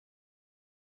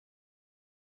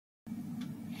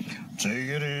Take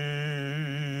it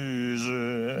easy,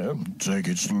 take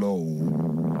it slow.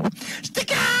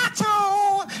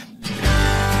 Staccato!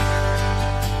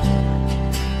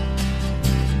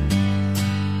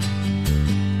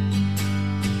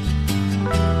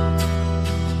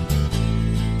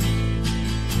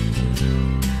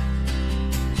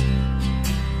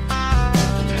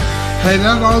 Head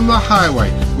out on the highway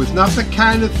was not the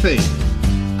kind of thing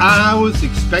I was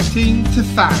expecting to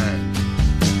find.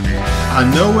 I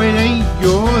know it ain't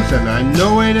yours and I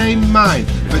know it ain't mine,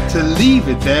 but to leave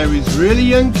it there is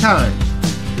really unkind.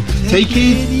 Take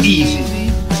it easy.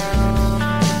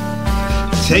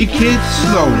 Take it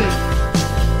slowly.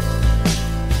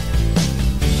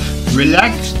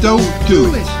 Relax, don't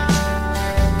do it,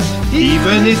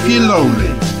 even if you're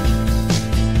lonely.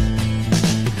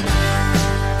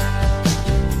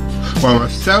 Well, my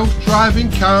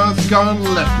self-driving car's gone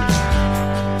and left me.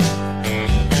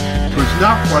 'Twas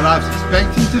not what I was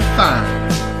expecting to find.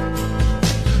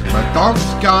 My dog's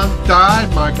gone, died,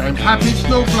 my grandpappy's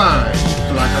no blind,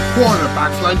 like a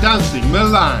quarterback line dancing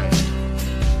maligned.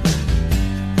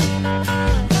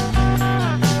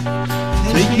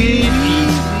 Take it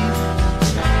easy.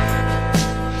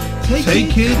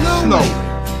 Take it slowly.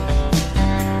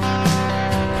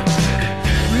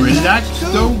 Relax,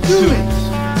 don't do it,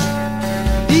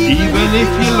 even if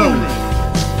you're lonely.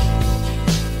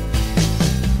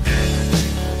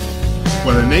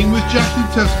 Well, her name was Jackie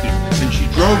Tuscan, and she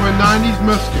drove a 90s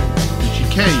Mustang, and she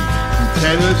came from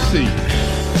Tennessee.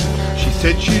 She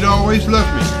said she'd always love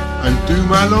me and do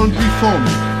my laundry for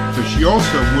me, but she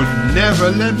also would never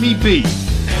let me be.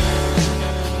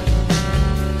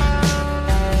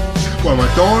 Well, my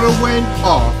daughter went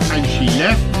off and she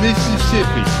left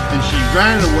Mississippi, and she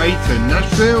ran away to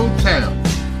Nashville town.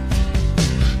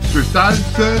 With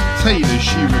Sir Taylor,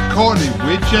 she recorded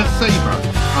with Jeff Saber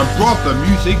and brought the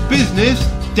music business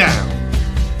down.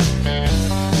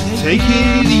 Take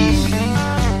it easy.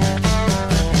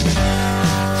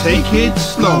 Take it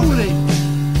slowly.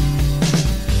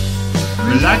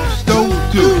 Relax, don't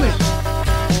do it,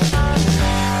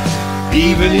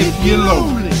 even if you're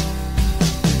lonely.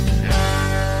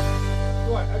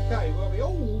 Right, okay, well,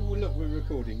 oh, look, we're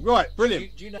recording. Right,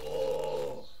 brilliant. Do you know?